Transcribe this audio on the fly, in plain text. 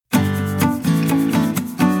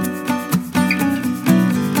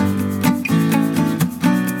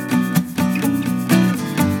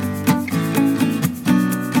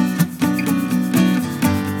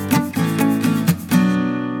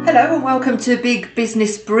Welcome to Big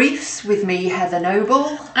Business Briefs with me, Heather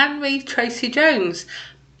Noble. And me, Tracy Jones.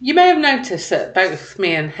 You may have noticed that both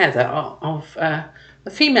me and Heather are of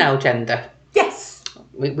the female gender. Yes.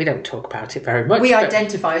 We don't talk about it very much. We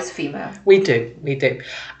identify as female. We do.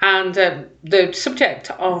 And the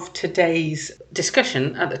subject of today's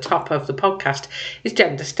discussion at the top of the podcast is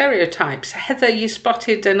gender stereotypes. Heather, you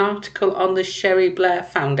spotted an article on the Cherie Blair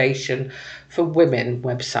Foundation for Women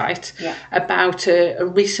website about a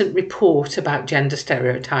recent report about gender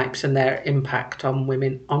stereotypes and their impact on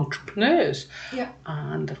women entrepreneurs. Yeah.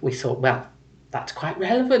 And we thought, well, that's quite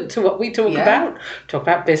relevant to what we talk about. Talk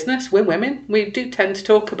about business. We're women. We do tend to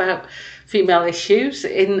talk about female issues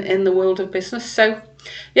in the world of business. So,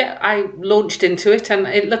 I launched into it, and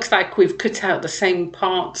it looks like we've cut out the same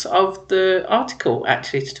parts of the article,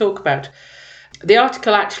 actually, to talk about. The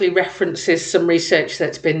article actually references some research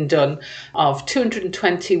that's been done of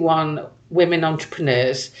 221 women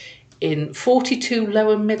entrepreneurs in 42 low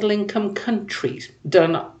and middle income countries,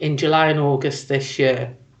 done in July and August this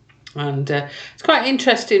year. And it's quite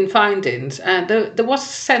interesting findings. And there was a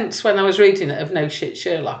sense when I was reading it of no shit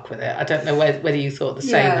Sherlock with it. I don't know whether you thought the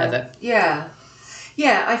same, Heather. Yeah,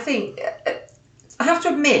 I think I have to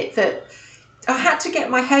admit that I had to get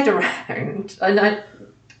my head around, and I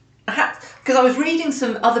had, because I was reading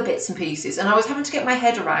some other bits and pieces, and I was having to get my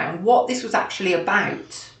head around what this was actually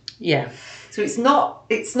about. Yeah. So it's not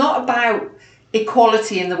about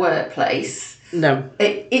equality in the workplace. No.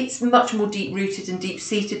 It's much more deep-rooted and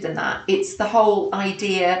deep-seated than that. It's the whole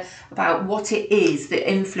idea about what it is that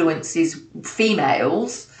influences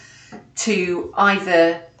females to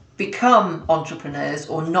either become entrepreneurs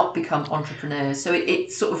or not become entrepreneurs. So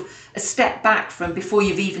it's sort of a step back from before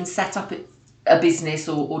you've even set up a business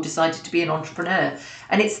or decided to be an entrepreneur.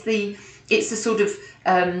 And it's the sort of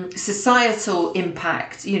societal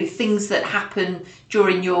impact, things that happen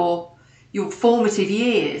during your formative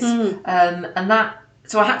years, and that.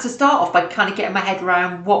 So I had to start off by kind of getting my head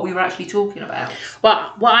around what we were actually talking about.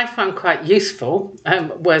 Well, what I found quite useful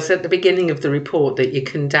was at the beginning of the report that you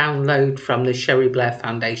can download from the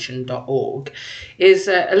CherieBlairFoundation.org is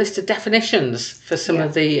a list of definitions for some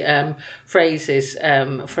of the phrases.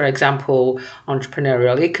 For example,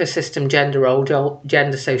 entrepreneurial ecosystem, gender role,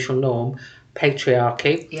 gender social norm,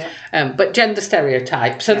 patriarchy, but gender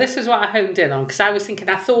stereotype. So this is what I honed in on, because I was thinking,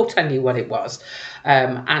 I thought I knew what it was,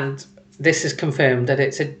 and this is confirmed that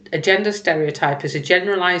it's a gender stereotype is a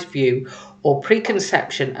generalized view or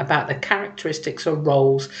preconception about the characteristics or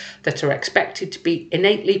roles that are expected to be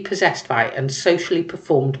innately possessed by and socially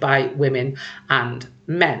performed by women and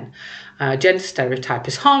men. Gender stereotype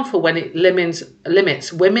is harmful when it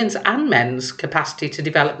limits women's and men's capacity to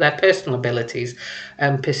develop their personal abilities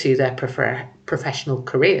and pursue their professional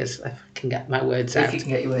careers, if I can get my words out. If you can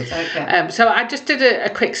get your words out, yeah. So I just did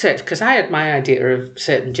a quick search because I had my idea of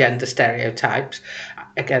certain gender stereotypes.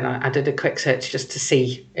 Again, I did a quick search just to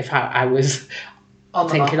see if I was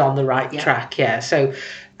thinking on the right track. So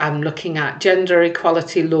I'm looking at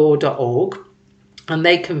genderequalitylaw.org. And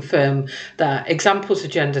they confirm that examples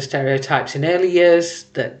of gender stereotypes in early years,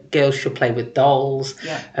 that girls should play with dolls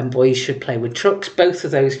and boys should play with trucks. Both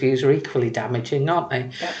of those views are equally damaging, aren't they?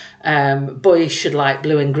 Boys should like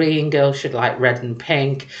blue and green, girls should like red and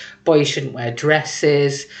pink. Boys shouldn't wear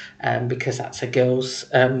dresses because that's a girl's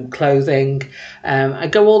clothing. I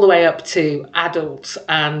go all the way up to adults,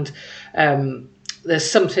 and there's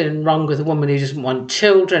something wrong with a woman who doesn't want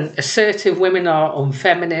children. Assertive women are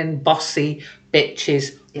unfeminine, bossy,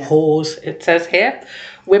 bitches, whores, it says here.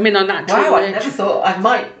 Women are natural. Wow, I never thought I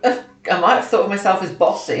might have thought of myself as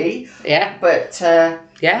bossy. Yeah. But oh,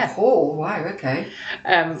 wow, okay.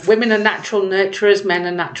 Women are natural nurturers, men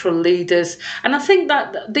are natural leaders. And I think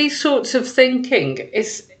that these sorts of thinking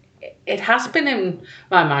it has been in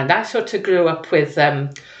my mind. I sort of grew up with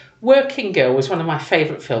Working Girl was one of my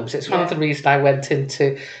favourite films. It's one of the reasons I went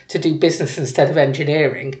into to do business instead of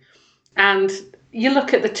engineering. And you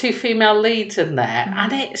look at the two female leads in there,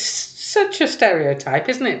 and it's such a stereotype,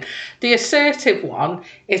 isn't it? The assertive one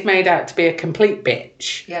is made out to be a complete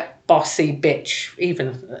bitch. Bossy bitch, even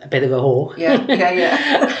a bit of a whore.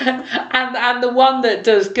 And the one that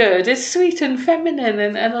does good is sweet and feminine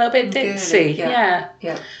and a little bit ditzy.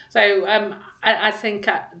 So I think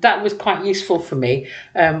that was quite useful for me.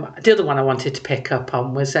 The other one I wanted to pick up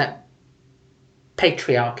on was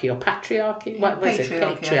patriarchy or patriarchy. What was it?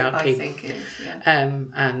 Patriarchy. I think it is,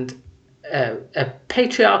 and a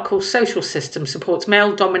patriarchal social system supports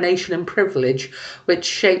male domination and privilege, which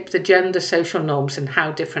shape the gender social norms and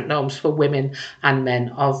how different norms for women and men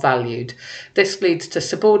are valued. This leads to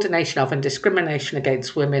subordination of and discrimination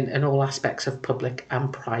against women in all aspects of public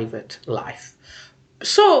and private life.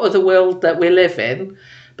 sort of the world that we live in,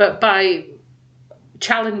 but by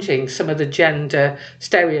challenging some of the gender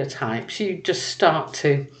stereotypes, you just start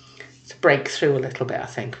to break through a little bit, I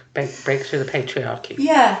think. Break through the patriarchy.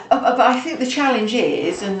 Yeah, but I think the challenge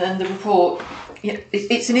is, and the report,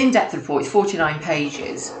 it's an in-depth report, it's 49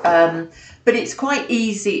 pages, but it's quite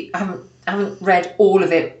easy. I haven't read all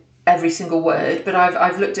of it, every single word, but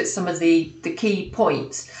I've looked at some of the key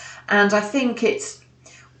points, and I think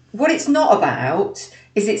what it's not about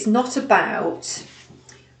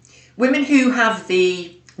women who have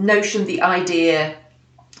the notion, the idea,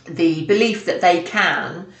 the belief that they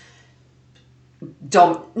can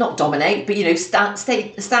not dominate, but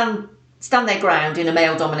stand their ground in a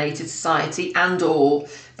male-dominated society and or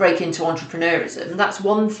break into entrepreneurism. That's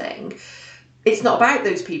one thing. It's not about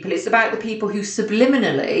those people. It's about the people who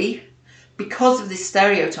subliminally, because of this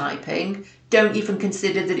stereotyping, don't even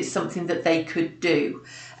consider that it's something that they could do.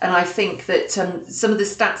 And I think that some of the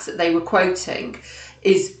stats that they were quoting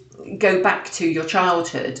go back to your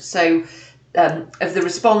childhood. So of the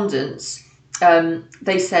respondents,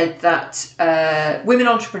 they said that women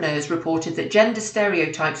entrepreneurs reported that gender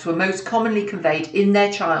stereotypes were most commonly conveyed in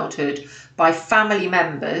their childhood by family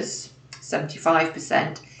members,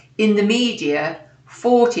 75%, in the media,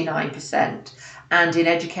 49%, and in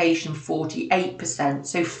education, 48%.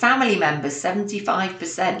 So family members,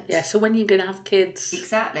 75%. Yeah, so when you're going to have kids.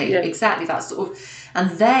 Exactly. That sort of...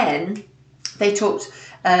 And then they talked...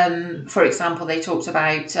 for example, they talked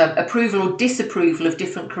about approval or disapproval of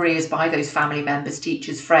different careers by those family members,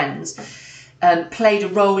 teachers, friends, played a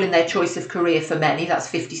role in their choice of career for many, that's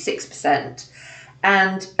 56%.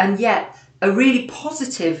 And yet, a really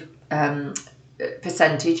positive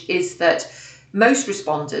percentage is that most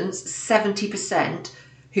respondents, 70%,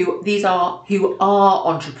 who are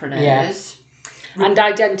entrepreneurs... And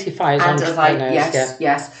identify as entrepreneurs.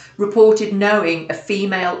 Yes. Reported knowing a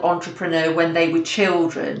female entrepreneur when they were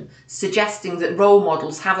children, suggesting that role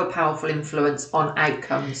models have a powerful influence on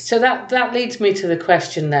outcomes. So that leads me to the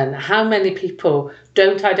question then, how many people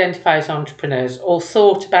don't identify as entrepreneurs or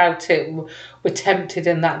thought about it, were tempted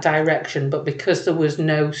in that direction, but because there was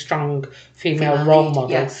no strong female role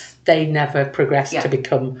model, they never progressed to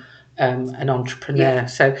become an entrepreneur.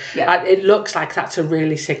 So it looks like that's a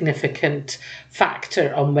really significant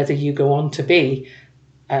factor on whether you go on to be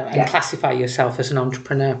and classify yourself as an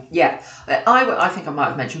entrepreneur. Yeah, I think I might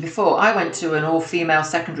have mentioned before, I went to an all-female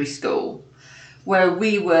secondary school where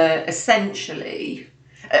we were essentially,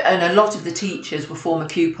 and a lot of the teachers were former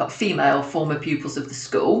pupils of the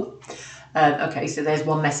school. Okay, so there's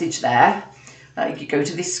one message there. If you go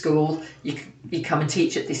to this school, you come and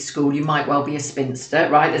teach at this school, you might well be a spinster,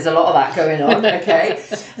 right? There's a lot of that going on, okay?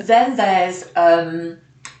 Then there's,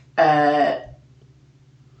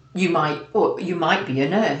 you might be a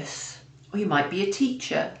nurse, or you might be a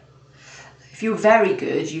teacher. If you were very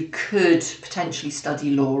good, you could potentially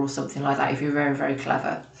study law or something like that if you're very, very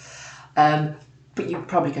clever. But you're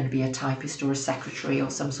probably going to be a typist or a secretary or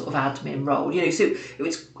some sort of admin role, so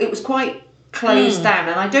it was quite closed down,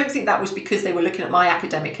 and I don't think that was because they were looking at my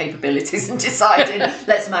academic capabilities and deciding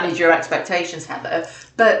let's manage your expectations, Heather.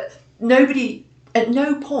 But at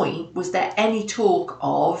no point was there any talk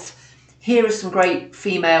of here are some great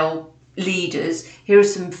female leaders, here are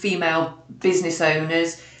some female business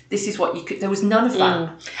owners, this is what you could... There was none of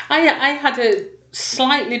that. I had a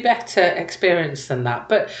slightly better experience than that,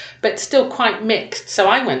 but still quite mixed. So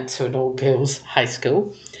I went to an all-girls high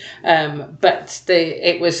school, but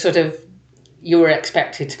it was sort of, you were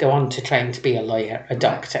expected to go on to train to be a lawyer, a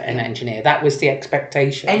doctor, an engineer. That was the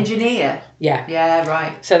expectation. Engineer? Yeah. Yeah,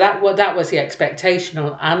 right. So that was the expectation.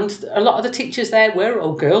 And a lot of the teachers there were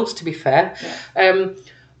all girls, to be fair. Yeah.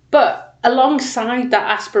 But alongside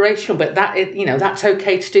that aspirational bit, that's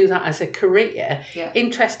okay to do that as a career. Yeah.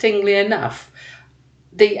 Interestingly enough,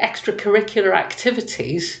 the extracurricular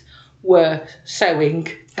activities were sewing,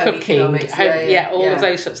 cooking, all of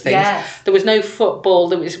those sorts of things. Yes. There was no football.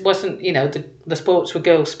 Wasn't the sports were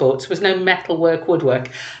girls' sports. There was no metalwork, woodwork.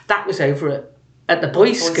 That was over at the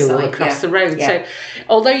boys' school side, across the road. Yeah. So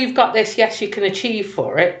although you've got this, yes, you can achieve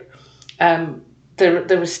for it.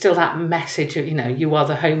 There was still that message of you are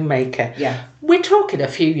the homemaker. Yeah, we're talking a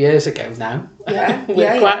few years ago now. Yeah,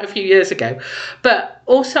 quite a few years ago. But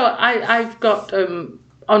also, I've got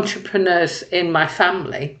entrepreneurs in my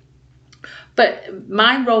family. But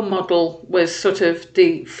my role model was sort of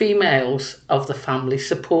the females of the family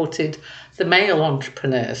supported the male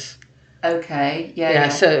entrepreneurs. Okay, yeah.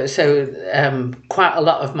 So quite a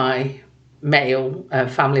lot of my male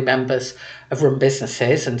family members have run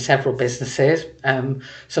businesses, and several businesses,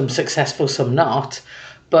 some successful, some not.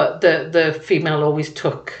 but the female always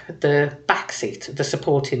took the back seat, the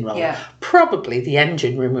supporting role. Yeah. Probably the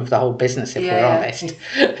engine room of the whole business, if we're honest.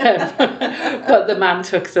 But the man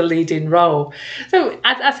took the leading role. So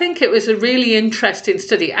I think it was a really interesting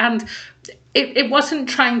study, and it wasn't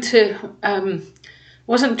trying to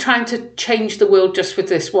change the world just with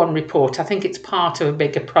this one report. I think it's part of a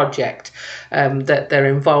bigger project that they're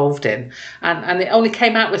involved in. And it only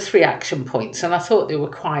came out with 3 action points, and I thought they were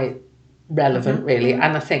quite relevant, really.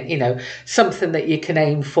 And I think, something that you can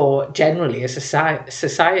aim for generally as a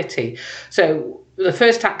society. So the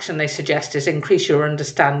first action they suggest is increase your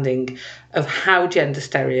understanding of how gender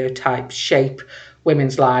stereotypes shape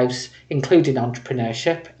women's lives, including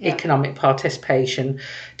entrepreneurship, economic participation,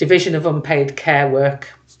 division of unpaid care work,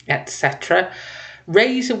 etc.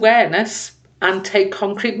 Raise awareness and take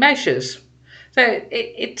concrete measures. So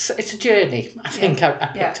it's a journey, I think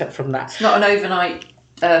I picked up from that. It's not an overnight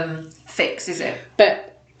fix, is it?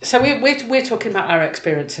 But so we're talking about our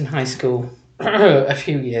experience in high school a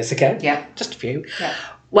few years ago. Yeah. Just a few. Yeah.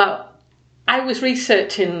 Well, I was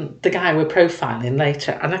researching the guy we're profiling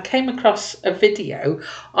later, and I came across a video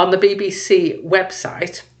on the BBC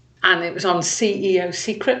website, and it was on CEO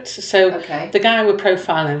secrets. So the guy we're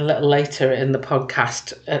profiling a little later in the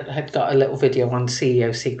podcast had got a little video on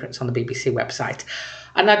CEO secrets on the BBC website.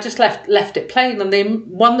 And I just left it playing, and the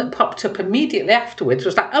one that popped up immediately afterwards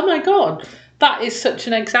was like, oh my God, that is such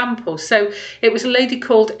an example. So it was a lady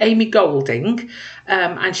called Amy Golding,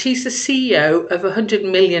 and she's the CEO of a £100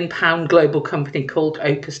 million global company called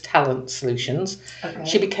Opus Talent Solutions. Okay.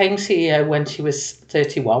 She became CEO when she was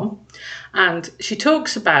 31. And she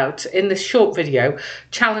talks about, in this short video,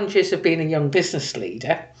 challenges of being a young business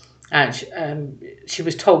leader. And she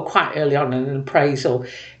was told quite early on in an appraisal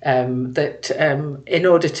that in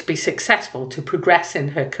order to be successful, to progress in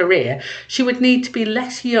her career, she would need to be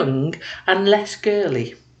less young and less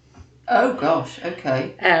girly. Oh, gosh,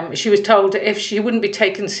 okay. She was told that if she wouldn't be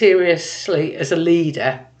taken seriously as a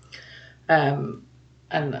leader, because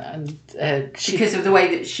of the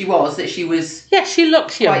way that she was... Yeah, she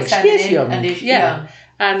looks young. She is young. And is young.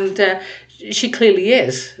 And she clearly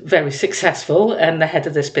is very successful and the head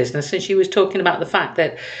of this business. And she was talking about the fact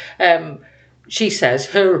that she says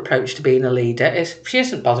her approach to being a leader is she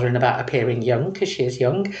isn't bothering about appearing young because she is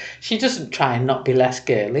young. She doesn't try and not be less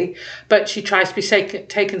girly, but she tries to be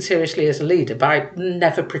taken seriously as a leader by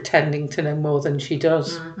never pretending to know more than she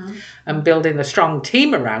does and building a strong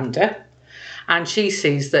team around her. And she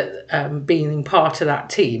sees that being part of that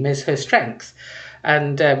team is her strength.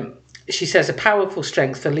 And she says a powerful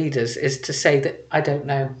strength for leaders is to say that I don't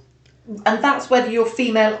know. And that's whether you're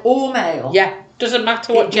female or male. Yeah, doesn't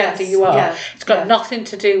matter what gender you are. Yeah, it's got nothing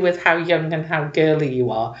to do with how young and how girly you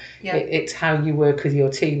are. Yeah. It's how you work with your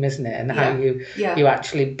team, isn't it? And how you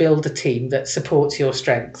actually build a team that supports your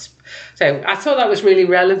strengths. So I thought that was really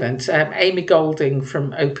relevant. Amy Golding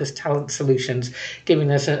from Opus Talent Solutions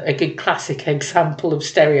giving us a good classic example of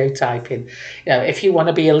stereotyping. If you want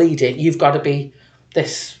to be a leader, you've got to be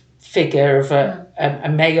this figure of a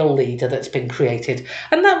male leader that's been created.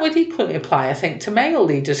 And that would equally apply, I think, to male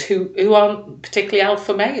leaders who aren't particularly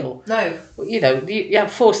alpha male. No. You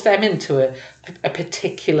force them into a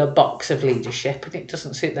particular box of leadership and it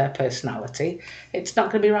doesn't suit their personality. It's not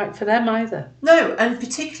going to be right for them either. No, and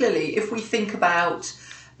particularly if we think about,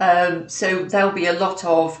 so there'll be a lot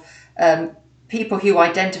of people who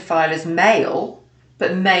identify as male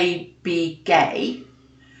but may be gay.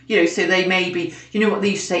 So they may be, what they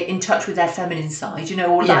used to say, in touch with their feminine side,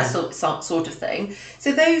 all that sort of thing.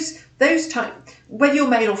 So those type, whether you're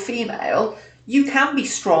male or female, you can be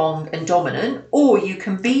strong and dominant, or you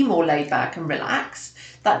can be more laid back and relaxed.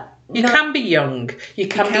 You can be young, you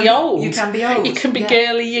can be old. You can be old. You can be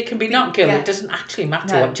girly, you can be not girly. It doesn't actually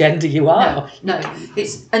matter what gender you are. No.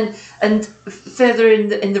 It's and further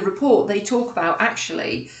in the report they talk about,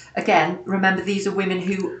 actually, again, remember these are women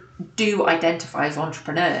who do identify as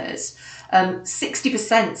entrepreneurs.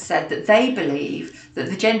 60% said that they believe that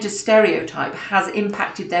the gender stereotype has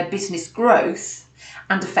impacted their business growth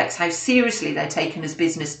and affects how seriously they're taken as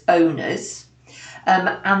business owners.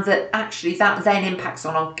 And that actually that then impacts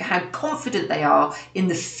on how confident they are in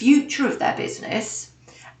the future of their business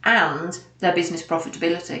and their business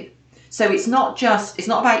profitability. So it's not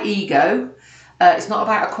about ego, it's not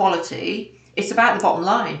about equality, it's about the bottom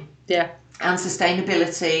line. Yeah. And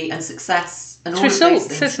sustainability and success and all results, of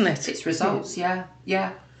those things. Isn't it? It's results, yeah.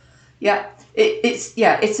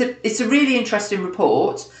 It's a really interesting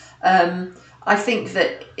report. I think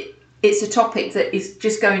that it's a topic that is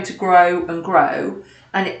just going to grow and grow,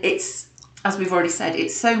 and it's, as we've already said,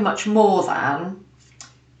 it's so much more than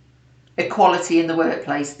equality in the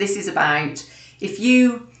workplace. This is about If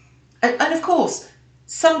you, and of course,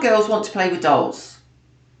 some girls want to play with dolls.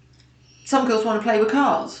 Some girls want to play with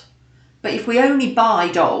cars. But if we only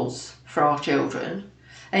buy dolls for our children,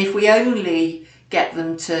 and if we only get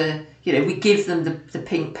them to, we give them the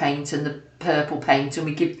pink paint and the purple paint, and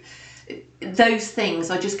we give, those things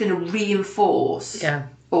are just going to reinforce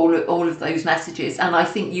all of those messages. And I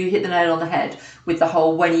think you hit the nail on the head with the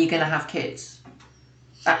whole, when are you going to have kids?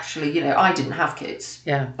 Actually, I didn't have kids.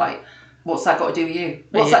 Yeah. Like, what's that got to do with you?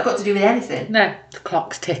 What's that got to do with anything? No, the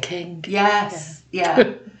clock's ticking. Yes.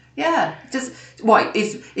 Yeah. Yeah. Just why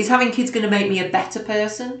is having kids going to make me a better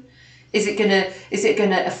person? Is it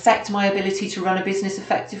gonna affect my ability to run a business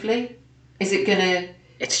effectively? Is it gonna?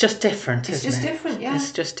 It's just different. It's just different. Yeah.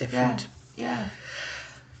 It's just different. Yeah.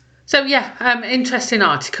 So interesting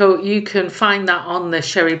article. You can find that on the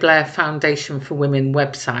Sherry Blair Foundation for Women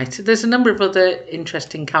website. There's a number of other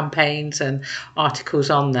interesting campaigns and articles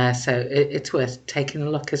on there, so it's worth taking a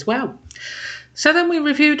look as well. So then we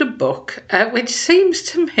reviewed a book, which seems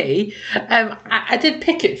to me, I did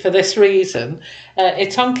pick it for this reason.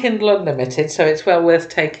 It's on Kindle Unlimited, so it's well worth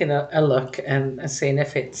taking a look and seeing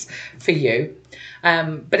if it's for you.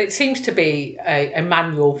 But it seems to be a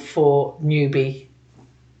manual for newbie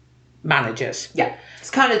managers. Yeah, it's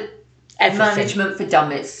kind of everything. Management for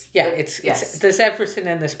dummies. Yeah, it's there's everything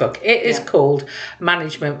in this book. It is called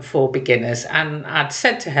Management for Beginners, and I'd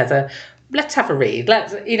said to Heather, let's have a read.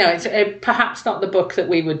 It's perhaps not the book that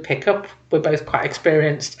we would pick up. We're both quite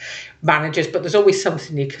experienced managers, but there's always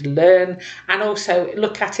something you could learn, and also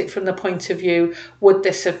look at it from the point of view, would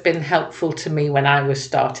this have been helpful to me when I was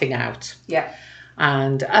starting out? Yeah.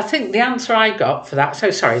 And I think the answer I got for that,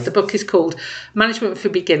 the book is called Management for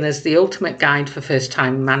Beginners, The Ultimate Guide for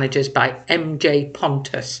First-Time Managers by MJ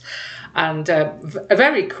Pontus. And a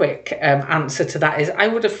very quick answer to that is I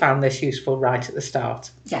would have found this useful right at the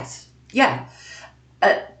start. Yes. Yeah.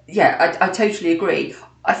 I totally agree.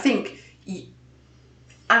 I think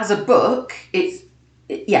as a book, it's,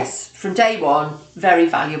 from day one, very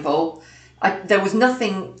valuable. There was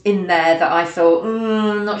nothing in there that I thought,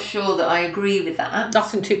 I'm not sure that I agree with that.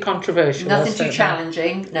 Nothing too controversial. Nothing too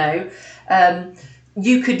challenging, no.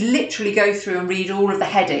 You could literally go through and read all of the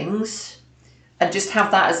headings and just have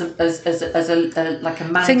that as a like a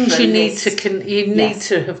mantra things you list. need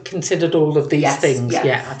to have considered all of these things.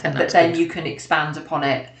 Yeah, I think that's But then good. you can expand upon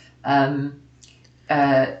it. And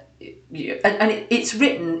it's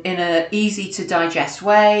written in a easy to digest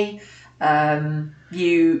way.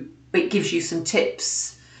 It gives you some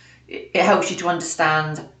tips. It helps you to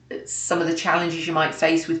understand some of the challenges you might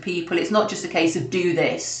face with people. It's not just a case of do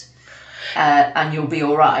this and you'll be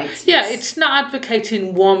all right. Yeah, it's not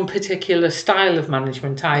advocating one particular style of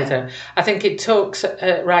management either. Yeah. I think it talks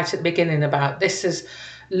right at the beginning about this is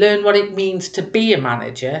learn what it means to be a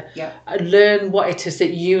manager. Yeah. Learn what it is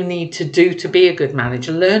that you need to do to be a good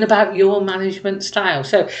manager. Learn about your management style.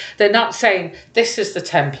 So they're not saying this is the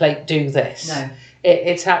template, do this. No.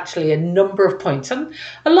 It's actually a number of points, and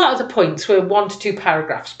a lot of the points were 1 to 2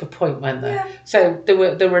 paragraphs per point, weren't there? Yeah. So there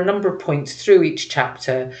were a number of points through each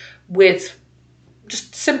chapter with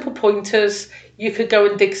just simple pointers. You could go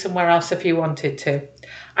and dig somewhere else if you wanted to.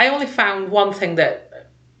 I only found one thing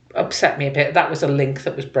that upset me a bit. That was a link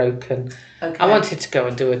that was broken. Okay. I wanted to go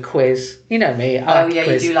and do a quiz. You know me.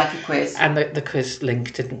 You do like a quiz. And the quiz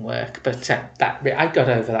link didn't work, but I got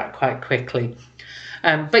over that quite quickly.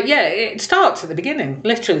 But yeah, it starts at the beginning.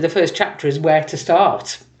 Literally, the first chapter is where to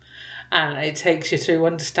start. And it takes you through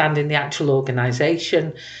understanding the actual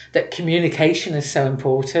organisation, that communication is so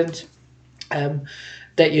important,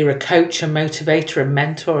 that you're a coach, a motivator, a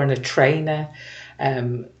mentor and a trainer,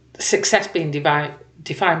 success being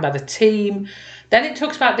defined by the team. Then it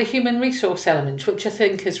talks about the human resource element, which I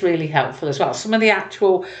think is really helpful as well. Some of the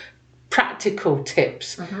actual practical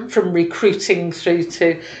tips from recruiting through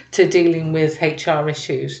to dealing with HR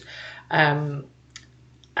issues. And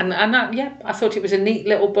I thought it was a neat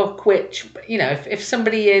little book, which, if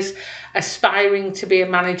somebody is aspiring to be a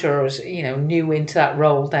manager or is, new into that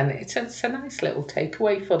role, then it's a nice little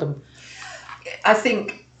takeaway for them. I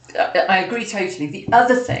think I agree totally. The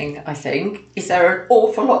other thing, I think, is there are an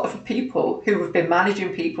awful lot of people who have been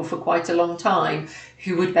managing people for quite a long time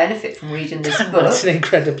who would benefit from reading this book. That's an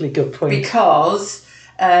incredibly good point. Because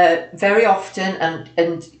very often,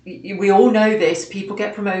 and we all know this, people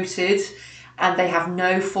get promoted and they have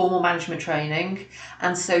no formal management training,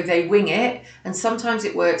 and so they wing it, and sometimes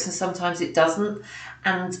it works and sometimes it doesn't,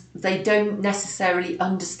 and they don't necessarily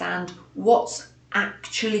understand what's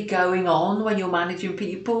actually going on when you're managing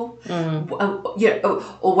people,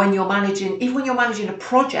 or when you're managing, even when you're managing a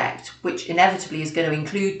project, which inevitably is going to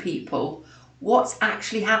include people. what's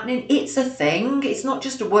actually happening. It's a thing. It's not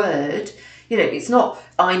just a word. You know, it's not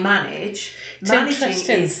I manage. It's Managing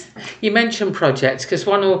interesting. is You mentioned projects because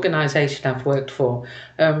one organisation I've worked for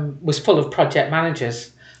was full of project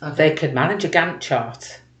managers. Okay. They could manage a Gantt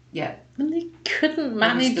chart. yeah. And they couldn't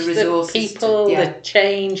manage the the resources people, to- yeah. the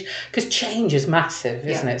change, because change is massive,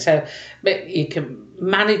 isn't Yeah. it? So, but you can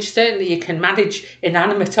manage, certainly you can manage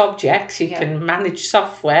inanimate objects, you Yeah. can manage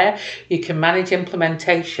software, you can manage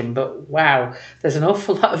implementation, but wow, there's an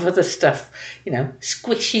awful lot of other stuff, you know,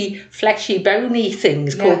 squishy, fleshy, bony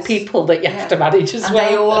things called Yes. people that you Yeah. have to manage as And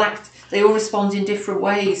well. they all respond in different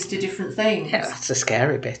ways to different things. Yeah, that's a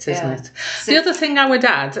scary bit, isn't Yeah. it? So- The other thing I would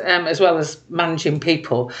add, as well as managing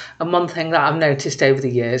people, and one thing that I've noticed over the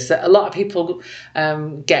years, that a lot of people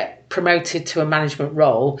get promoted to a management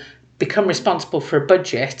role, become responsible for a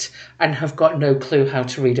budget, and have got no clue how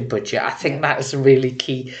to read a budget. I think that is a really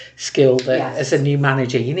key skill that, Yes. as a new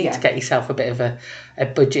manager, you need Yeah. to get yourself a bit of a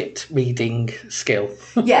budget reading skill.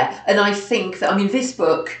 Yeah, and I think that, I mean, this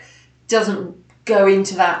book doesn't go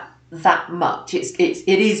into that much. It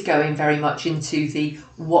is going very much into the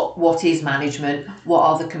what is management, what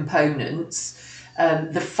are the components,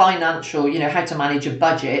 the financial, you know, how to manage a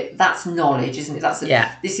budget. That's knowledge, isn't it?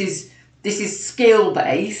 This is skill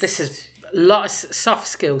based. This is a lot of soft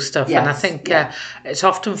skill stuff, and I Yes, think yeah. it's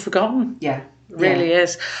often forgotten. Yeah. Really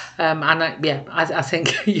is. And I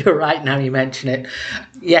think you're right now you mention it.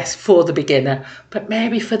 Yes, for the beginner, but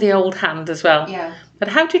maybe for the old hand as well. Yeah. But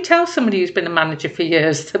how do you tell somebody who's been a manager for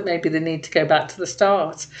years that maybe they need to go back to the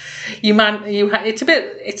start?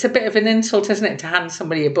 It's a bit of an insult, isn't it, to hand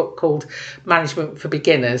somebody a book called Management for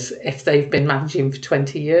Beginners if they've been managing for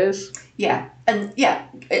 20 years? Yeah, and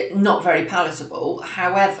not very palatable.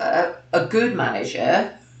 However, a good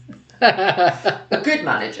manager,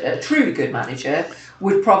 a truly good manager,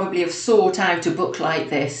 would probably have sought out a book like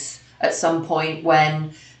this at some point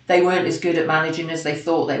when they weren't as good at managing as they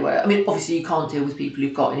thought they were. I mean, obviously you can't deal with people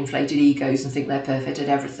who've got inflated egos and think they're perfect at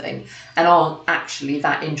everything and aren't actually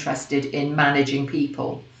that interested in managing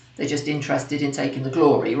people. They're just interested in taking the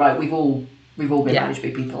glory, right? We've all been managed by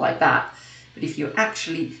people like that. But if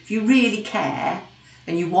you really care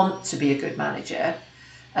and you want to be a good manager,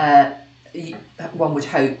 one would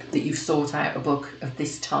hope that you've sought out a book of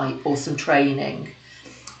this type or some training.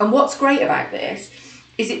 And what's great about this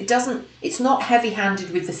is it's not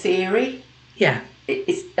heavy-handed with the theory. Yeah.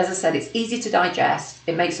 It's, as I said, it's easy to digest.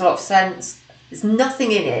 It makes a lot of sense. There's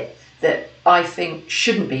nothing in it that I think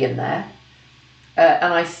shouldn't be in there.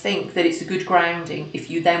 And I think that it's a good grounding if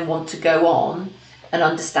you then want to go on and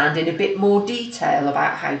understand in a bit more detail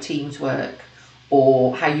about how teams work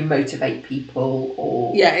or how you motivate people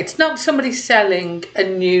or... Yeah, it's not somebody selling a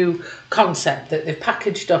new concept that they've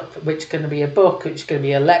packaged up, which is going to be a book, which is going to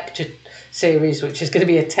be a lecture series, which is going to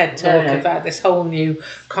be a TED Talk about this whole new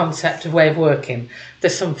concept of way of working.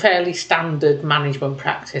 There's some fairly standard management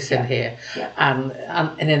practice in here. Yeah.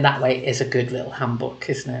 And in that way, it is a good little handbook,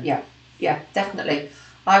 isn't it? Yeah, definitely.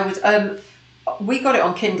 I would... we got it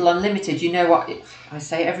on Kindle Unlimited. You know what? I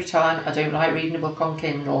say it every time. I don't like reading a book on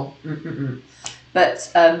Kindle.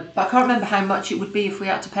 But I can't remember how much it would be if we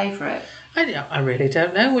had to pay for it. I really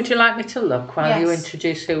don't know. Would you like me to look while you Yes.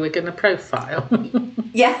 introduce who we're going to profile?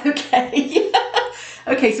 Yeah, okay.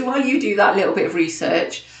 Okay, so while you do that little bit of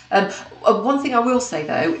research, one thing I will say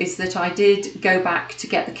though is that I did go back to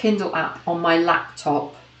get the Kindle app on my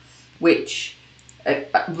laptop, which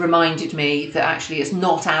reminded me that actually it's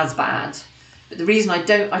not as bad. But the reason I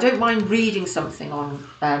don't mind reading something on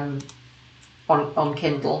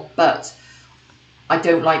Kindle, but I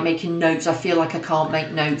don't like making notes. I feel like I can't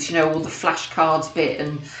make notes. You know, all the flashcards bit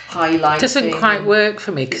and highlighting. It doesn't quite work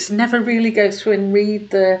for me because I never really go through and read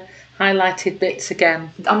the highlighted bits again.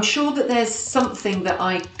 I'm sure that there's something that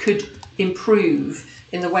I could improve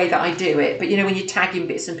in the way that I do it. But you know, when you're tagging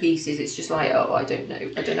bits and pieces, it's just like, oh, I don't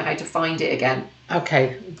know how to find it again.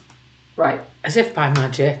 Okay. Right. As if by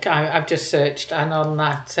magic, I've just searched, and on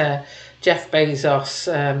that Jeff Bezos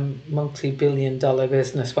multi-billion-dollar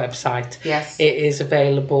business website, Yes. it is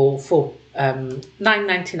available for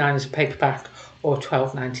 $9.99 as a paperback or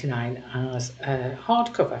 $12.99 as a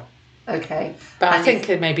hardcover. Okay. But I And think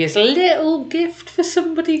it maybe is a little gift for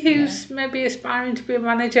somebody who's maybe aspiring to be a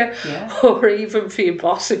manager, Yeah. or even for your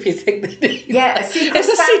boss if you think that Yeah, a secret it's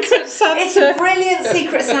a Santa. secret Santa. It's a brilliant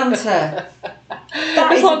secret Santa.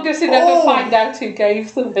 That as is- long as they never oh, find out who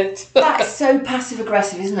gave them it. That is so passive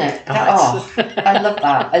aggressive, isn't it? Oh, I love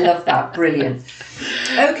that. I love that. Brilliant.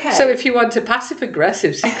 Okay. So if you want a passive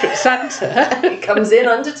aggressive secret Santa, it comes in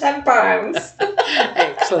under £10.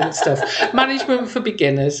 excellent stuff. Management for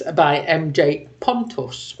Beginners by MJ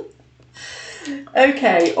Pontus.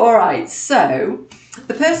 Okay, all right. So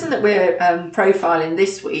the person that we're profiling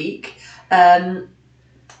this week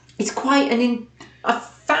is quite I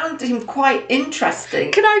found him quite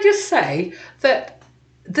interesting. Can I just say that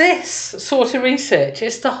this sort of research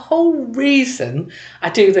is the whole reason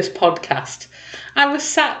I do this podcast. I was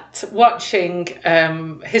sat watching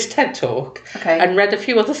his TED Talk and read a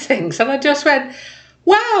few other things, and I just went,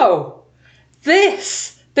 wow,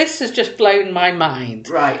 this has just blown my mind.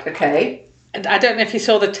 Right, okay. And I don't know if you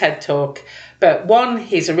saw the TED Talk, but one,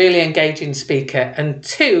 he's a really engaging speaker, and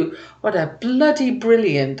two, what a bloody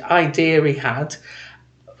brilliant idea he had.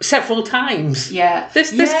 Several times. Yeah.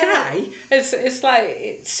 This guy it's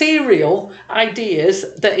like serial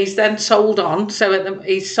ideas that he's then sold on. So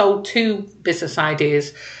he's sold 2 business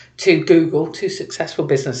ideas to Google, 2 successful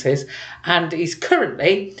businesses, and he's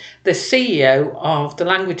currently the CEO of the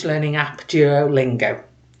language learning app Duolingo.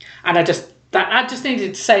 And I just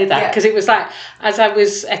needed to say that because it was like, as I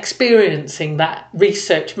was experiencing that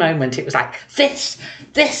research moment, it was like, this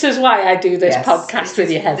is why I do this podcast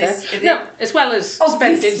with you, Heather. As well as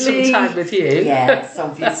spending some time with you. Yes,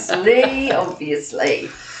 obviously.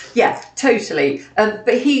 Yeah, totally. But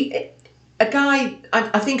a guy,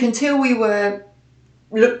 I think until we were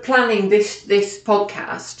planning this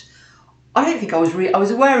podcast, I don't think I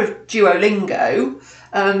was aware of Duolingo,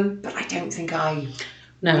 but I don't think I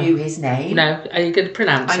knew his name. No, are you going to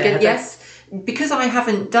pronounce it? Yes, because I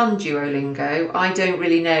haven't done Duolingo, I don't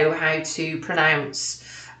really know how to pronounce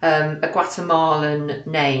a Guatemalan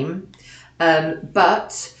name.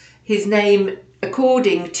 But his name,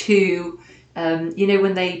 according to,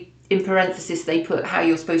 when they, in parenthesis, they put how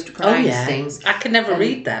you're supposed to pronounce things. I can never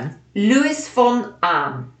read them. Louis von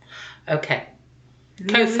Ahn. Okay.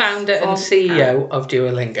 Co-founder and CEO of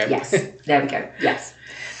Duolingo. Yes, there we go. Yes.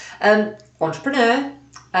 Entrepreneur.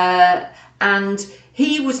 And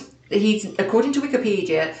he's, according to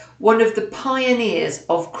Wikipedia, one of the pioneers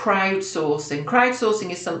of crowdsourcing.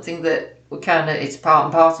 Crowdsourcing is something that it's part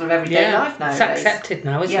and parcel of everyday life nowadays. It's accepted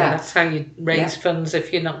now, isn't it? That's how you raise funds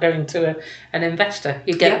if you're not going to an investor.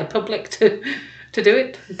 You get the public to do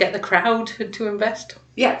it, get the crowd to invest.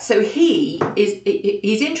 Yeah, so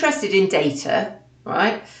he's interested in data,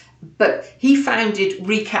 right? But he founded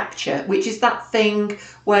reCAPTCHA, which is that thing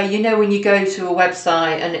where, when you go to a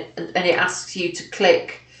website and it asks you to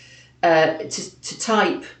click to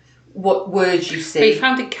type what words you see. He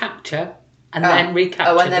founded CAPTCHA and then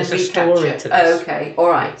reCAPTCHA. There's a story to this. Oh, okay, all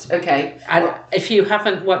right, okay. And if you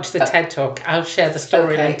haven't watched the TED Talk, I'll share the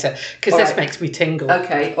story later because this makes me tingle.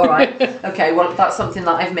 Okay, all right. Okay, well, that's something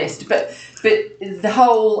that I've missed. But the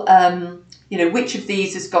whole... which of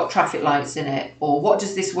these has got traffic lights in it, or what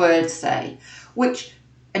does this word say?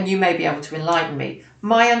 And you may be able to enlighten me.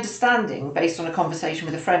 My understanding, based on a conversation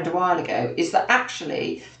with a friend a while ago, is that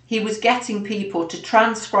actually he was getting people to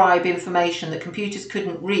transcribe information that computers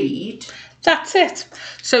couldn't read. That's it.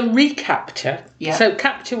 So reCAPTCHA. Yeah. So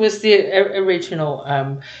CAPTCHA was the original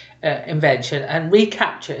invention, and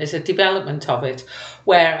reCAPTCHA is a development of it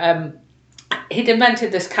where... he'd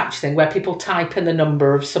invented this CAPTCHA thing where people type in the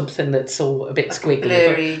number of something that's all a bit squiggly.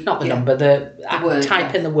 Blurry, not the number, the word,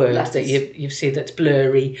 type in the word letters that you see that's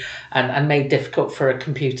blurry and made difficult for a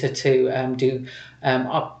computer to do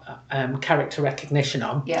character recognition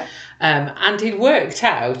on. Yeah. And he worked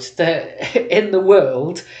out that in the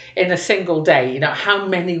world, in a single day, how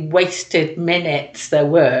many wasted minutes there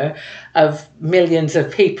were of millions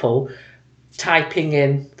of people typing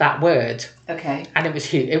in that word. Okay. And it was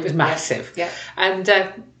huge. It was massive. Yeah. And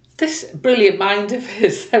this brilliant mind of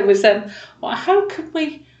his was, how can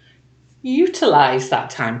we utilise that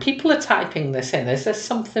time? People are typing this in. Is there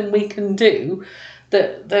something we can do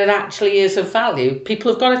that actually is of value?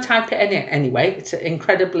 People have got to type it in anyway. It's an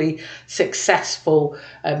incredibly successful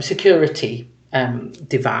security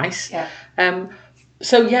device. Yeah.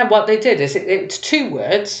 What they did is it's 2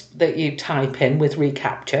 words that you type in with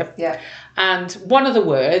reCAPTCHA. Yeah. And one of the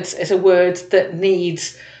words is a word that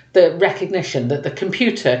needs the recognition that the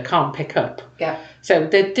computer can't pick up. Yeah. So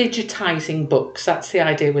they're digitising books. That's the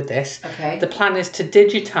idea with this. Okay. The plan is to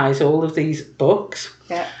digitise all of these books.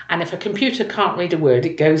 Yeah. And if a computer can't read a word,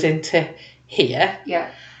 it goes into here. Yeah.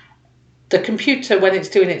 The computer, when it's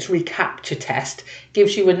doing its reCAPTCHA test,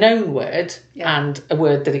 gives you a known word and a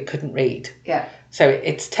word that it couldn't read. Yeah. So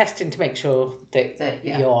it's testing to make sure that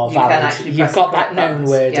you're valid. You've got that known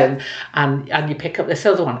word and you pick up this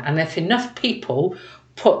other one. And if enough people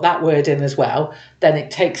put that word in as well, then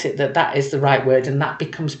it takes it that is the right word, and that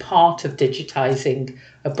becomes part of digitising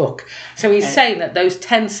a book. So he's saying that those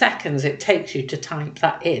 10 seconds it takes you to type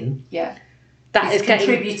that in, that is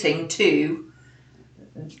contributing to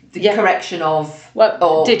the correction of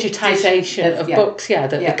digitization of yeah. books, that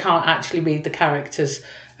they can't actually read the characters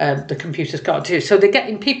the computers can't do. So they're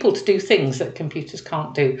getting people to do things that computers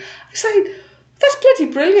can't do. I say, that's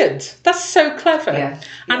bloody brilliant. That's so clever. Yeah.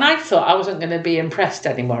 And I thought I wasn't going to be impressed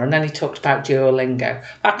anymore. And then he talked about Duolingo.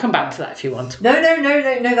 I'll come back to that if you want. No,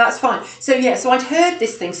 that's fine. So I'd heard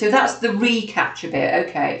this thing. So that's the recapture bit.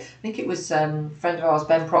 Okay. I think it was a friend of ours,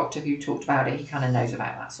 Ben Proctor, who talked about it. He kind of knows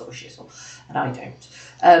about that sort of shizzle, and I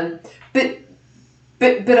don't. But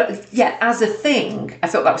as a thing, I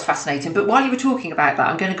thought that was fascinating. But while you were talking about that,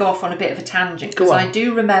 I'm going to go off on a bit of a tangent, because I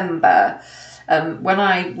do remember when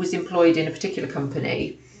I was employed in a particular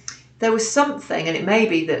company, there was something, and it may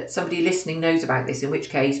be that somebody listening knows about this, in which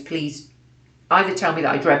case, please either tell me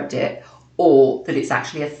that I dreamt it or that it's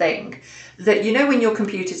actually a thing. That, when your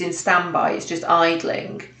computer's in standby, it's just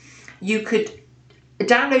idling, you could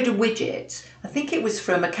download a widget, I think it was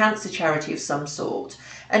from a cancer charity of some sort,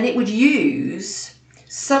 and it would use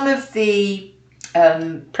some of the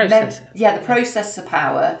the processor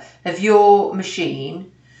power of your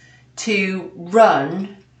machine to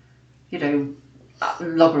run,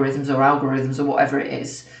 logarithms or algorithms or whatever it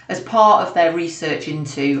is, as part of their research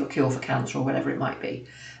into a cure for cancer or whatever it might be.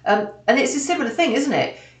 And it's a similar thing, isn't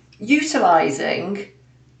it? Utilising,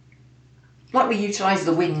 like we utilise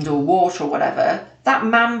the wind or water or whatever, that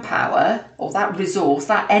manpower or that resource,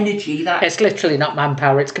 that energy, that... It's literally not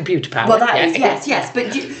manpower, it's computer power. Well, that is, yes.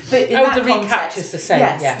 But in that the recapture's the same,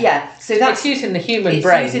 Yes. So that's... It's using the human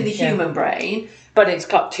brain. It's using the human brain. But it's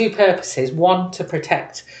got two purposes. One, to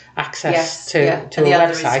protect access to a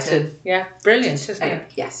website. Brilliant, isn't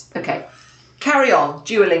it? Yes, okay. Carry on,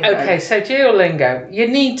 Duolingo. Okay, so Duolingo. You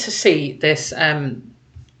need to see this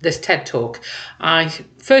this TED Talk. I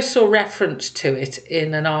first saw reference to it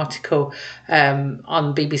in an article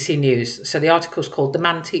on BBC News. So the article's called "The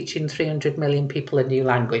Man Teaching 300 Million People a New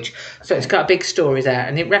Language." So it's got a big story there,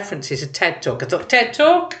 and it references a TED Talk. I thought, TED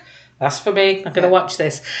Talk? That's for me. I'm going to watch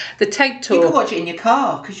this. The TED Talk... You can watch it in your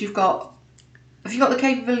car, because have you got the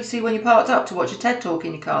capability when you're parked up to watch a TED Talk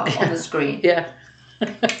in your car on the screen? Yeah.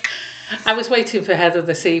 I was waiting for Heather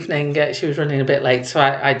this evening. She was running a bit late, so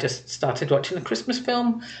I just started watching a Christmas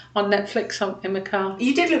film on Netflix in my car.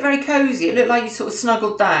 You did look very cosy. It looked like you sort of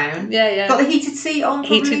snuggled down. Yeah. Got the heated seat on,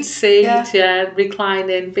 probably? Heated seat,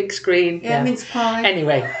 reclining, big screen. Yeah, mince pie.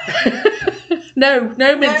 Anyway. No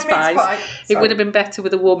mince pies. It would have been better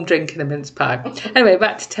with a warm drink and a mince pie. Anyway,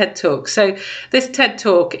 back to TED Talk. So this TED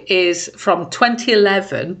Talk is from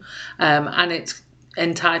 2011, and it's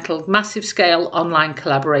entitled Massive Scale Online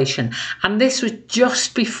Collaboration. And this was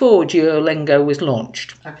just before Duolingo was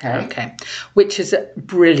launched. Okay. Which is a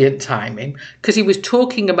brilliant timing, because he was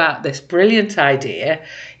talking about this brilliant idea.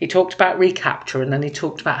 He talked about recapture, and then he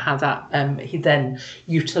talked about how that he then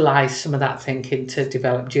utilised some of that thinking to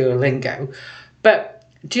develop Duolingo. But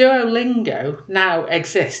Duolingo now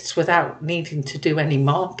exists without needing to do any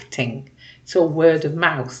marketing. It's all word of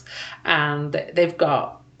mouth. And they've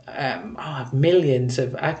got millions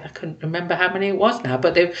of, I couldn't remember how many it was now,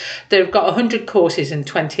 but they've got 100 courses in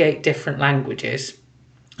 28 different languages,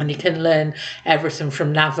 and you can learn everything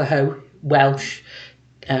from Navajo, Welsh,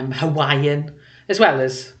 Hawaiian, as well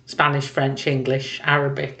as Spanish, French, English,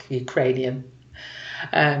 Arabic, Ukrainian.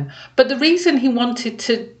 But the reason he wanted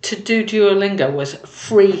to do Duolingo was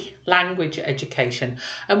free language education.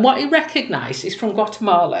 And what he recognised is from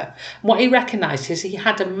Guatemala. What he recognised is he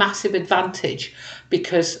had a massive advantage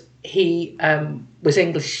because he was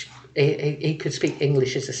English. He could speak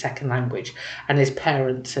English as a second language, and his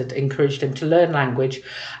parents had encouraged him to learn language,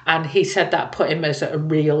 and he said that put him as a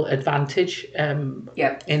real advantage in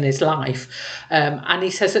his life. And he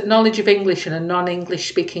says that knowledge of English in a non-English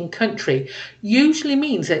speaking country usually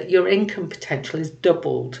means that your income potential is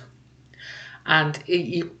doubled, and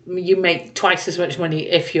you make twice as much money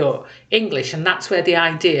if you're English. And that's where the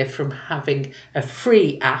idea from having a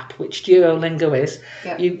free app, which Duolingo is,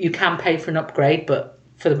 you can pay for an upgrade, but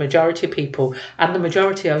for the majority of people, and the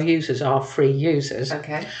majority of users are free users.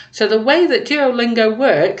 Okay. So the way that Duolingo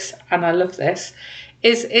works, and I love this,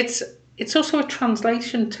 is it's also a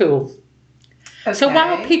translation tool. Okay. So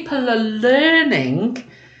while people are learning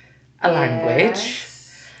a language,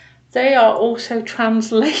 they are also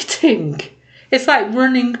translating. It's like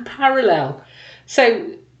running parallel.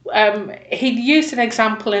 So he used an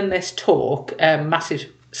example in this talk, massive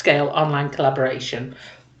scale online collaboration.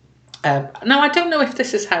 Now, I don't know if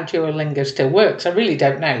this is how Duolingo still works. I really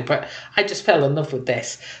don't know, but I just fell in love with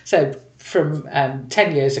this. So from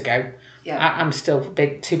 10 years ago, I'm still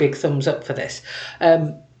two big thumbs up for this.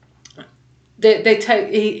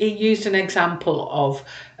 He used an example of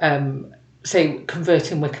say,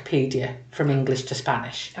 converting Wikipedia from English to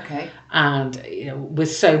Spanish. Okay. And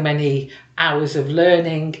with so many hours of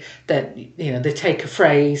learning that they take a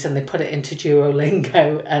phrase and they put it into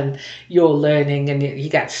Duolingo, and you're learning, and you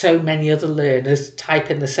get so many other learners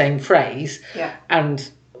typing the same phrase. Yeah. And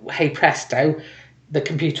hey presto, the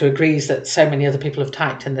computer agrees that so many other people have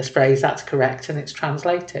typed in this phrase, that's correct, and it's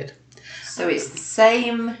translated. So it's the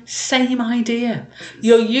same idea.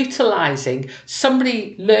 You're utilising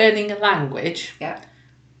somebody learning a language, yeah,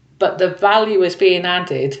 but the value is being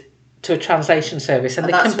added to a translation service, and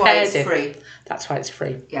they that's compared why it's free. That's why it's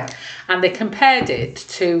free. Yeah. And they compared it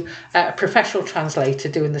to a professional translator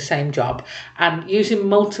doing the same job, and using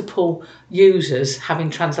multiple users having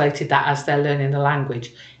translated that as they're learning the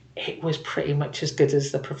language. It was pretty much as good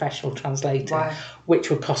as the professional translator, wow, which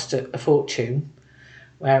would cost a fortune.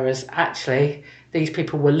 Whereas actually these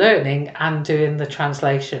people were learning and doing the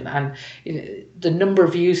translation, and the number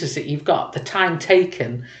of users that you've got, the time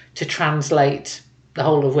taken to translate the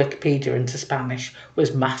whole of Wikipedia into Spanish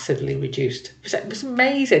was massively reduced. It was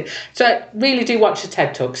amazing. So I really do watch the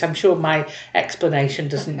TED Talks. I'm sure my explanation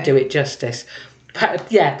doesn't do it justice.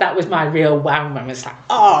 But yeah, that was my real wow moment. It's like,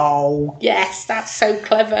 oh yes, that's so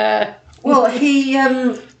clever. Well,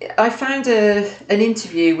 I found an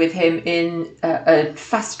interview with him in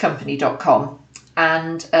fastcompany.com,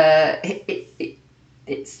 and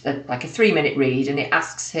it's like a 3-minute read, and it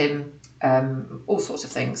asks him all sorts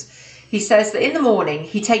of things. He says that in the morning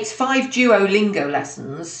he takes 5 Duolingo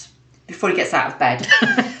lessons before he gets out of bed.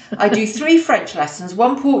 I do 3 French lessons,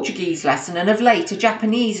 1 Portuguese lesson, and of late a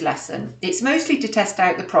Japanese lesson. It's mostly to test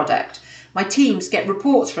out the product. My teams get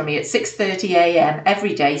reports from me at 6:30 a.m.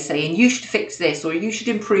 every day saying, you should fix this or you should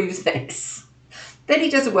improve this. Then he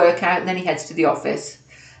does a workout and then he heads to the office.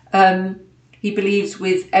 He believes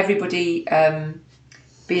with everybody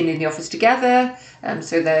being in the office together,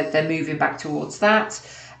 so they're moving back towards that.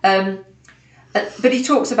 But he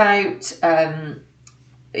talks about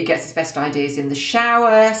he gets his best ideas in the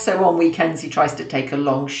shower. So on weekends he tries to take a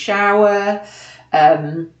long shower.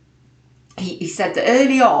 He said that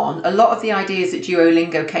early on, a lot of the ideas at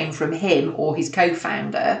Duolingo came from him or his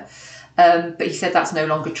co-founder, but he said that's no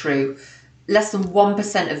longer true. Less than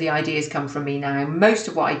 1% of the ideas come from me now. Most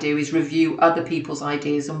of what I do is review other people's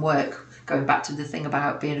ideas and work. Going back to the thing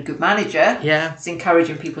about being a good manager, yeah, it's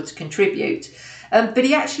encouraging people to contribute. But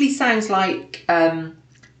he actually sounds like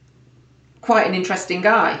quite an interesting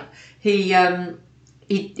guy. He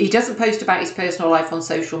doesn't post about his personal life on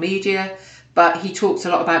social media. But he talks a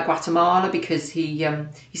lot about Guatemala because he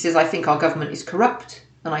says, I think our government is corrupt,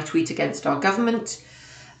 and I tweet against our government.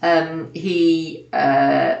 He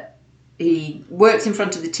works in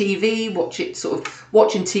front of the TV,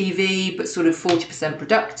 watching TV, but sort of 40%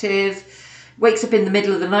 productive. Wakes up in the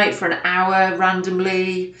middle of the night for an hour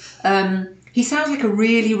randomly. He sounds like a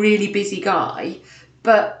really, really busy guy,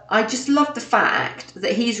 but I just love the fact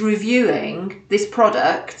that he's reviewing this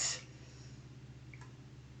product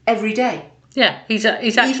every day. Yeah, he's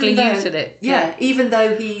actually using it. Yeah, even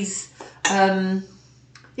though he's, by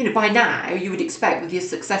now you would expect with the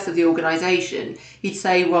success of the organisation, he'd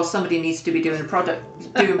say, well, somebody needs to be doing product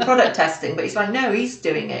testing. But he's like, no, he's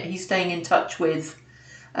doing it. He's staying in touch with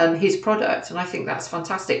his product, and I think that's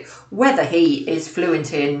fantastic. Whether he is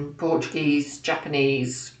fluent in Portuguese,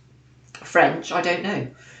 Japanese, French, I don't know.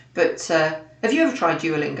 But have you ever tried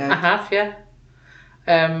Duolingo? I have, yeah.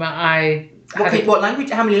 What language?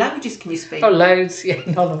 How many languages can you speak? Oh, loads. Yeah,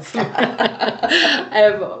 none of them.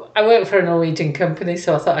 I work for a Norwegian company,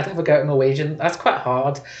 so I thought I'd have a go at Norwegian. That's quite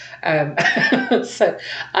hard. So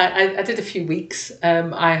I did a few weeks.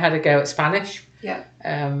 I had a go at Spanish. Yeah.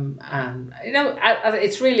 And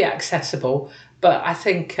it's really accessible. But I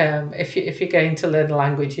think if you're going to learn a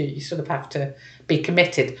language, you sort of have to be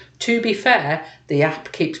committed. To be fair, the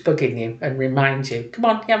app keeps bugging you and reminds you, come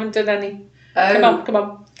on, you haven't done any. Come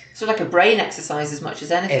on. So like a brain exercise as much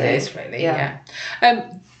as anything. It is really, yeah.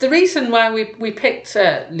 The reason why we picked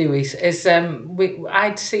Luis is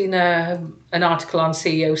I'd seen an article on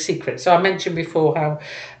CEO Secrets. So I mentioned before how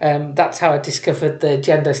that's how I discovered the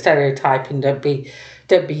gender stereotyping. Don't be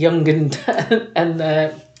young and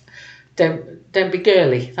don't be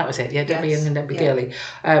girly. That was it. Yeah, don't be young and don't be girly.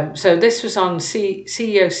 So this was on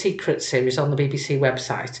CEO Secrets series on the BBC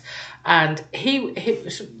website. And he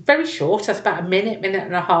was very short, that's about a minute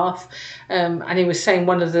and a half. And he was saying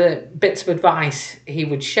one of the bits of advice he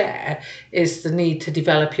would share is the need to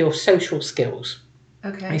develop your social skills.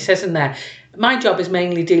 Okay. And he says in there, my job is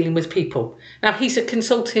mainly dealing with people. Now, he's a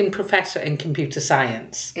consulting professor in computer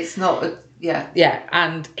science. It's not, Yeah,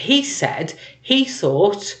 and he said he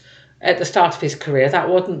thought at the start of his career that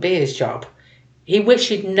wouldn't be his job. He wished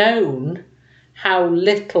he'd known how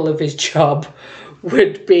little of his job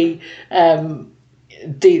would be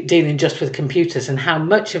dealing just with computers, and how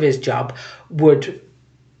much of his job would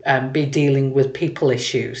be dealing with people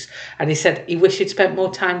issues. And he said he wished he'd spent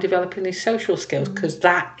more time developing his social skills, because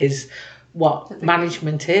that is what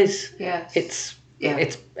management is. Yes.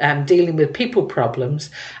 It's dealing with people problems.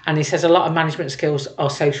 And he says a lot of management skills are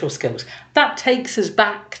social skills. That takes us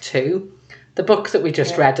back to the book that we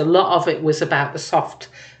just read. A lot of it was about the soft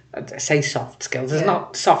skills. It's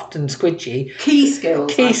not soft and squidgy. Key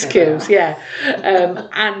skills.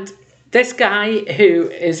 And this guy who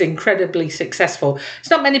is incredibly successful, it's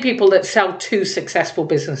not many people that sell 2 successful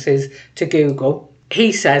businesses to Google.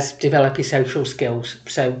 He says develop your social skills.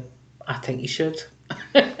 So I think you should.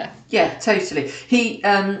 Yeah, totally. He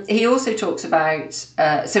also talks about,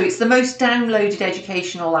 so it's the most downloaded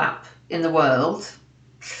educational app in the world.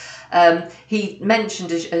 He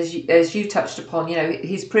mentioned, as you touched upon,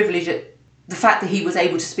 his privilege, the fact that he was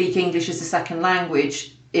able to speak English as a second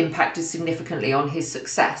language impacted significantly on his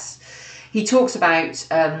success. He talks about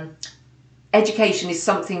education is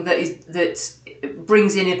something that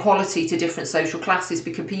brings inequality to different social classes,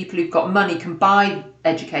 because people who've got money can buy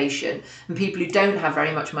education, and people who don't have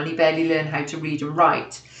very much money barely learn how to read and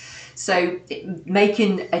write. So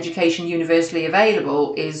making education universally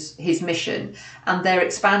available is his mission, and they're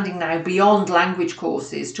expanding now beyond language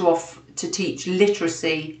courses to teach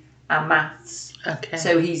literacy and maths. Okay.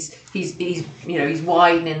 So he's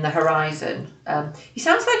widening the horizon. He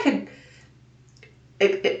sounds like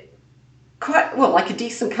like a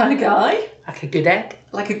decent kind of guy. Like a good egg.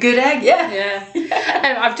 Like a good egg, yeah.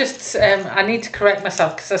 Yeah. I've just, I need to correct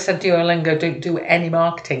myself, because I said Duolingo don't do any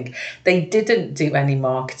marketing. They didn't do any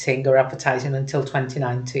marketing or advertising until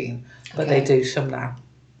 2019, but they do some now.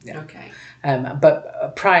 Yeah. Okay.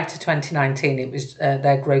 But prior to 2019, it was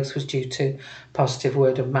their growth was due to positive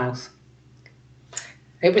word of mouth.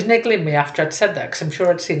 It was niggling me after I'd said that, because I'm sure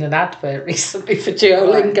I'd seen an advert recently for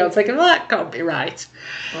Duolingo. Right. I was thinking, well, that can't be right.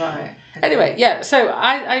 Right. Okay. Anyway, yeah, so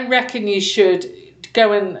I reckon you should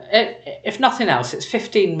go and, if nothing else, it's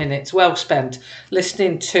 15 minutes well spent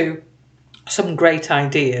listening to some great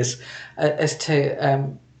ideas as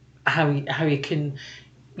to how you can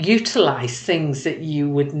utilise things that you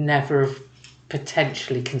would never have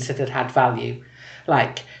potentially considered had value,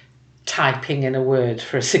 like typing in a word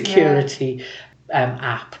for a security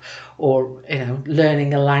app, or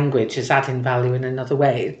learning a language is adding value in another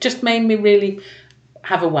way. It just made me really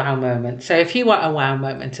have a wow moment. So if you want a wow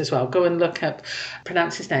moment as well, go and look up,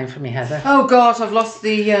 pronounce his name for me, Heather. Oh God, I've lost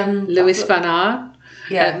the Louis Van Aar.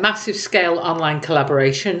 Yeah. Massive scale online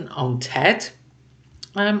collaboration on TED.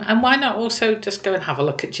 And why not also just go and have a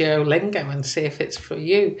look at Duolingo and see if it's for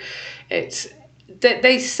you.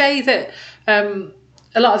 They say that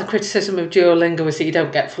a lot of the criticism of Duolingo is that you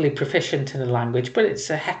don't get fully proficient in a language, but it's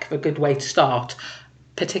a heck of a good way to start,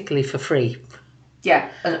 particularly for free.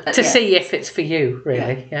 Yeah. To see if it's for you,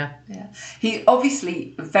 really. Yeah. He's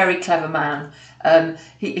obviously a very clever man.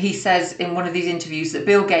 He says in one of these interviews that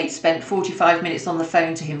Bill Gates spent 45 minutes on the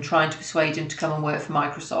phone to him trying to persuade him to come and work for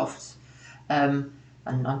Microsoft. And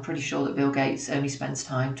I'm pretty sure that Bill Gates only spends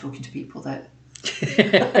time talking to people that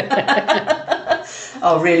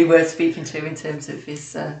are really worth speaking to in terms of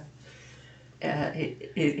his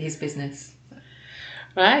business.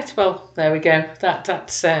 Right, well, there we go.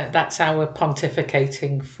 That's our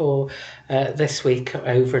pontificating for this week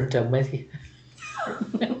over and done with.